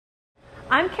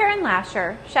I'm Karen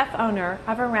Lasher, chef owner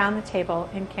of Around the Table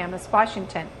in Camas,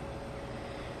 Washington.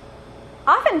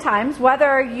 Oftentimes,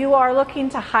 whether you are looking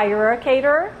to hire a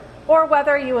caterer or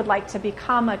whether you would like to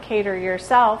become a caterer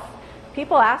yourself,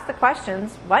 people ask the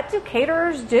questions, what do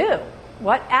caterers do?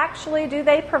 What actually do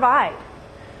they provide?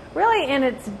 Really, in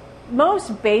its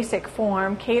most basic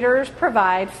form, caterers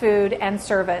provide food and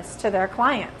service to their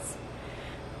clients.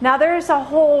 Now, there's a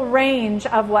whole range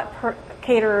of what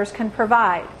caterers can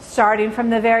provide, starting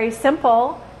from the very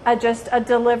simple, just a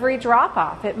delivery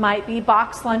drop-off. It might be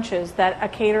box lunches that a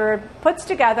caterer puts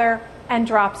together and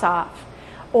drops off.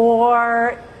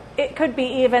 Or it could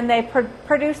be even they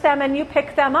produce them and you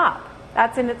pick them up.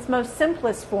 That's in its most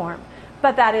simplest form,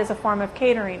 but that is a form of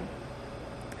catering.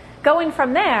 Going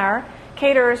from there,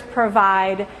 caterers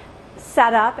provide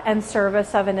setup and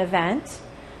service of an event.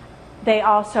 They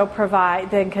also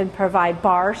can provide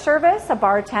bar service, a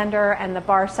bartender and the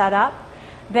bar setup.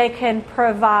 They can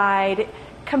provide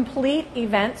complete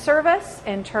event service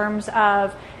in terms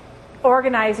of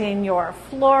organizing your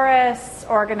florists,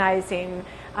 organizing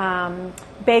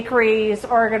bakeries,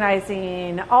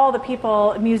 organizing all the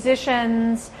people,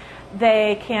 musicians.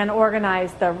 They can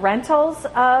organize the rentals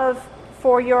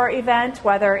for your event,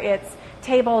 whether it's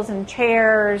tables and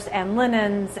chairs and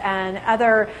linens and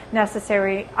other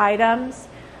necessary items.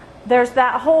 There's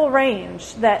that whole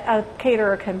range that a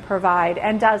caterer can provide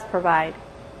and does provide.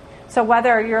 So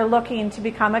whether you're looking to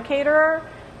become a caterer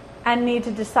and need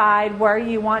to decide where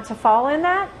you want to fall in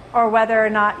that, or whether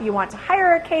or not you want to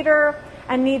hire a caterer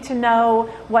and need to know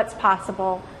what's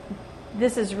possible,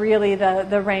 this is really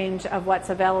the range of what's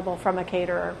available from a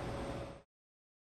caterer.